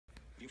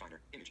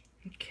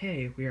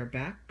Okay, we are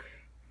back.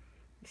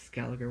 This is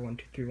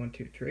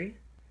Gallagher123123.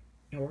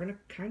 Now we're going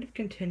to kind of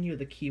continue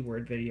the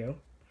keyword video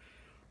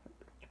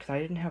because I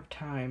didn't have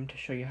time to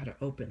show you how to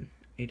open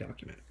a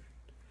document.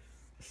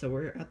 So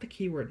we're at the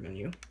keyword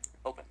menu.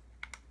 Open.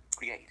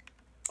 Create.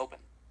 Open.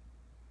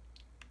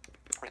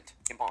 Print.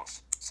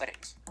 Emboss.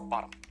 Settings.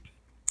 Bottom.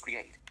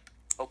 Create.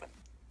 Open.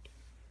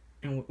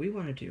 And what we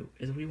want to do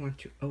is we want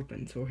to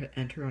open. So we'll hit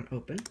enter on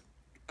open.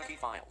 Key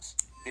files.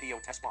 Video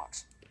test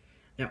box.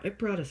 Now it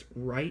brought us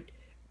right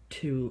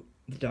to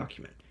the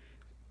document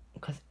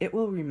because it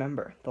will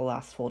remember the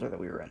last folder that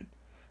we were in.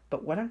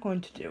 But what I'm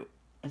going to do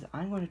is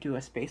I'm going to do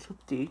a space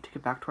with D to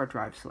get back to our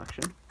drive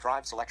selection.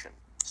 Drive selection.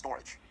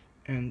 Storage.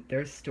 And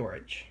there's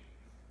storage.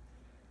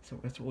 So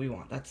that's what we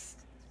want. That's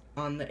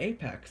on the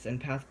Apex and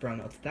Path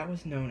BrailleNotes. That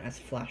was known as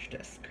flash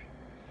disk.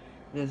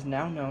 It is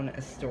now known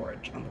as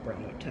storage on the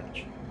BrailleNote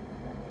Touch.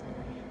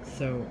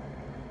 So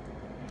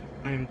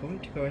I am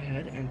going to go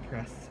ahead and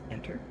press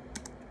enter.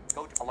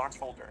 Go to alarms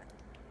folder.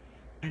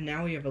 And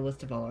now we have a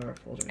list of all our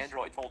folders.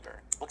 Android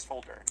folder. Books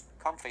folder.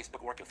 Com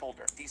Facebook Orca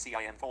folder.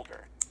 DCIM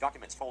folder.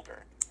 Documents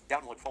folder.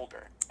 Download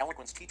folder.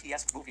 Eloquence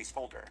TTS Movies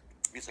folder.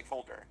 Music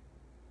folder.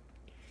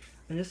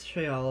 And just to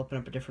show you, I'll open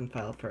up a different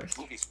file first.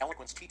 Movies.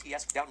 Eloquence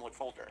TTS download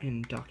folder.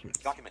 In Documents.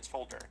 Documents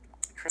folder.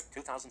 Trip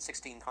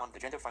 2016 Con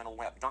Agenda Final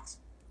Web Docs.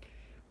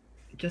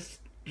 Just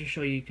to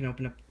show you can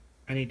open up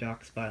any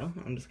docs file,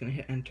 I'm just going to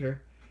hit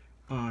enter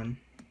on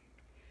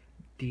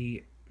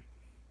the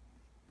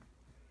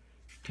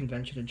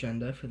convention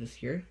agenda for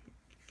this year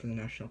for the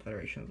National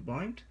Federation of the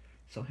Blind.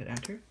 So I'll hit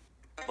enter.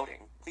 Loading.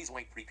 Please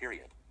wait 3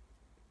 period.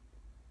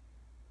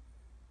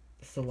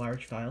 It's a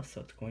large file,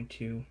 so it's going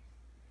to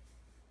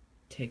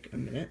take a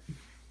minute.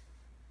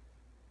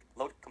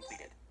 Load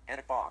completed.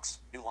 Edit box.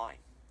 New line.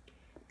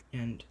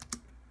 And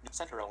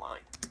Center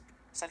aligned.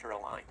 Center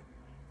aligned.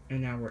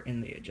 and now we're in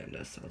the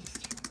agenda, so I'll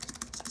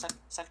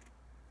just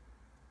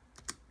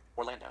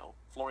Orlando,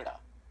 Florida.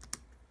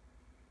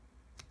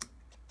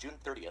 June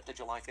 30th to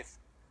July 5th.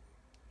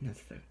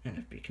 that's the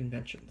NFB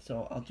convention.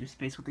 So I'll do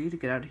space with E to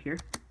get out of here.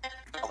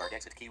 Alert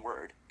exit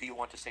keyword. Do you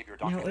want to save your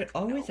document? Now it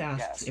always No.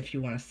 asks Yes. if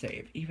you want to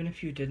save, even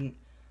if you didn't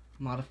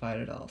modify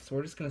it at all. So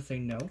we're just gonna say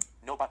no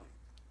No button.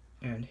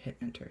 and hit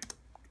enter.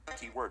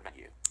 Keyword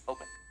menu.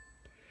 Open.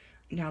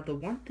 Now the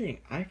one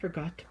thing I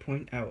forgot to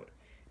point out,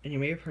 and you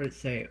may have heard it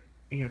say,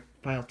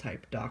 file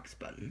type docs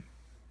button.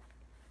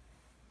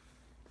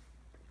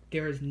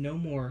 There is no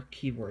more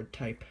keyword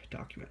type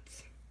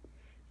documents.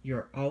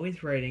 You're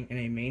always writing in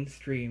a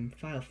mainstream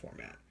file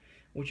format,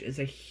 which is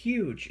a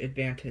huge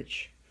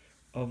advantage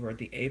over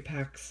the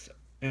Apex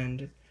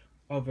and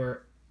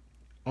over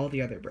all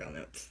the other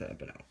BrailleNotes that have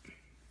been out.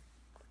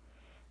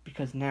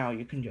 Because now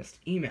you can just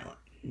email it,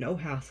 no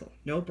hassle,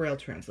 no Braille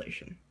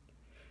translation,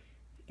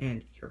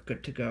 and you're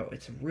good to go.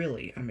 It's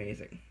really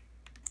amazing.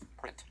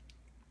 Print.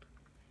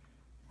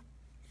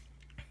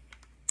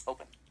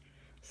 Open.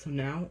 So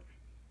now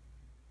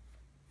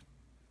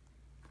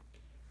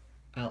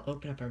I'll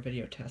open up our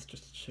video test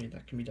just to show you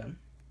that can be done.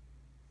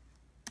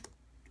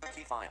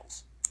 Key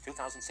files.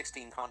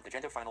 2016 Con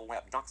Agenda Final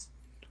Web Docs.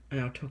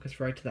 And now it took us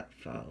right to that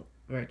file,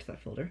 right to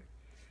that folder.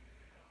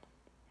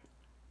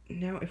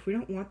 Now, if we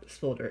don't want this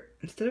folder,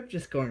 instead of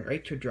just going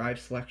right to drive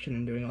selection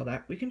and doing all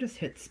that, we can just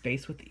hit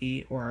space with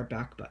E or our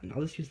back button.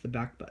 I'll just use the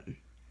back button.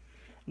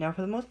 Now,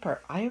 for the most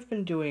part, I have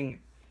been doing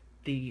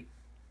the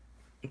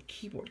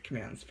keyboard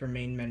commands for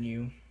main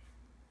menu,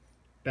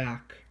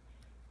 back,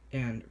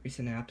 and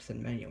recent apps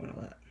and menu and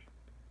all that.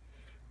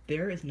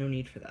 There is no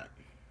need for that.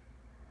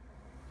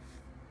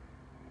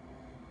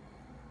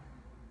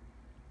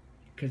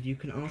 Because you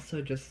can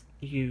also just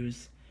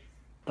use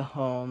the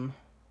home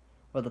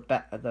or the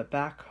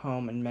back,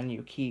 home, and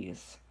menu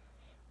keys,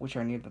 which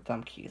are near the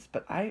thumb keys.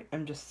 But I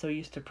am just so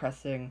used to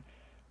pressing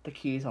the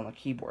keys on the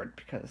keyboard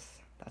because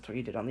that's what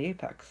you did on the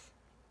Apex.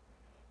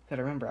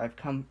 Gotta remember,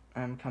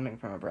 I'm coming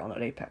from a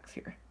BrailleNote Apex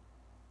here.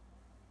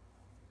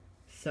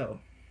 So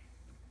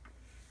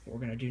what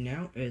we're gonna do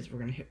now is we're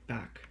gonna hit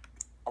back.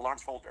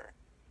 Alarms folder.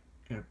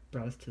 And it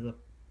brought us to the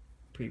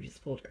previous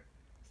folder.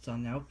 So I'll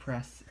now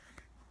press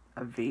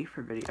a V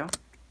for video.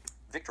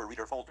 Victor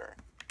Reader folder.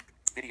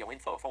 Video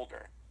info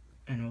folder.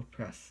 And we'll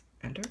press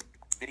enter.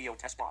 Video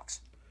test box.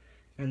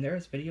 And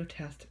there's video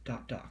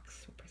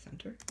test.docs. We'll press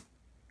enter.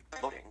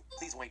 Loading.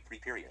 Please wait 3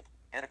 period.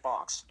 Edit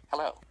box.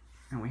 Hello.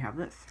 And we have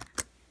this.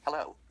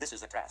 Hello. This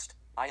is a test.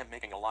 I am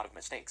making a lot of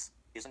mistakes.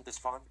 Isn't this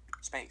fun?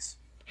 Space.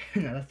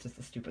 No, that's just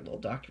a stupid little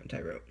document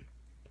I wrote.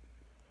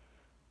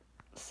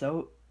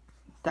 So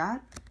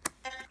that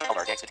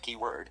Alert exit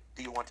keyword.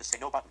 Do you want to say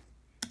no button?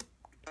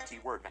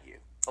 Keyword menu.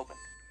 Open.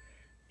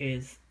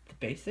 is the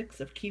basics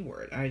of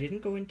keyword. I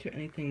didn't go into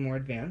anything more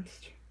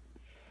advanced.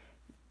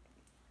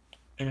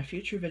 In a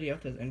future video,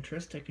 if there's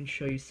interest, I can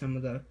show you some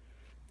of the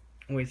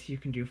ways you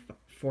can do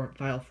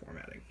file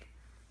formatting,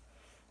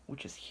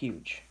 which is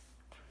huge.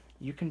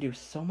 You can do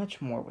so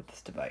much more with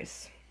this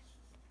device.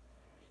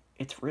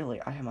 It's really,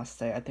 I must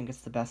say, I think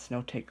it's the best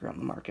note taker on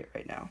the market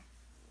right now.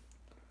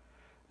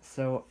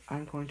 So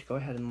I'm going to go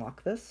ahead and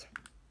lock this.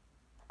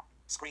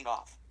 Screen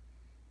off.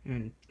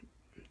 And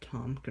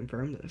Tom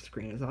confirmed that the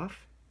screen is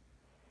off.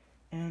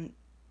 And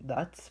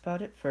that's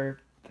about it for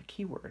the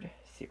KeyWord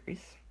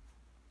series.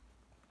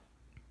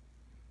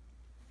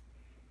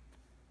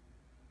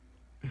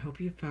 I hope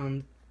you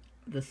found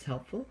this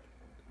helpful.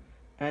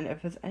 And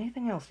if there's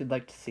anything else you'd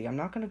like to see, I'm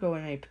not going to go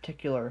in any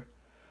particular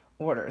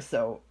order,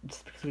 so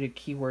just because we did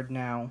KeyWord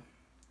now,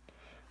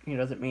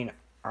 doesn't mean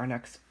our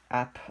next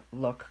app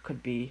look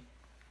could be,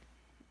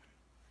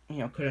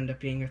 could end up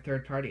being a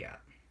third-party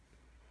app.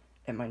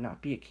 It might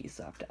not be a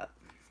Keysoft app.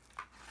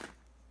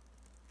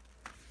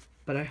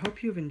 But I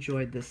hope you've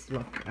enjoyed this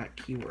look at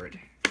KeyWord.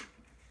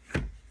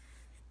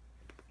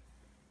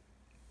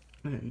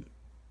 And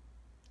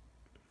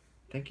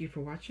thank you for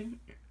watching,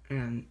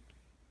 and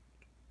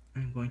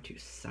I'm going to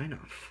sign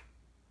off.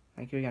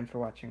 Thank you again for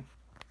watching.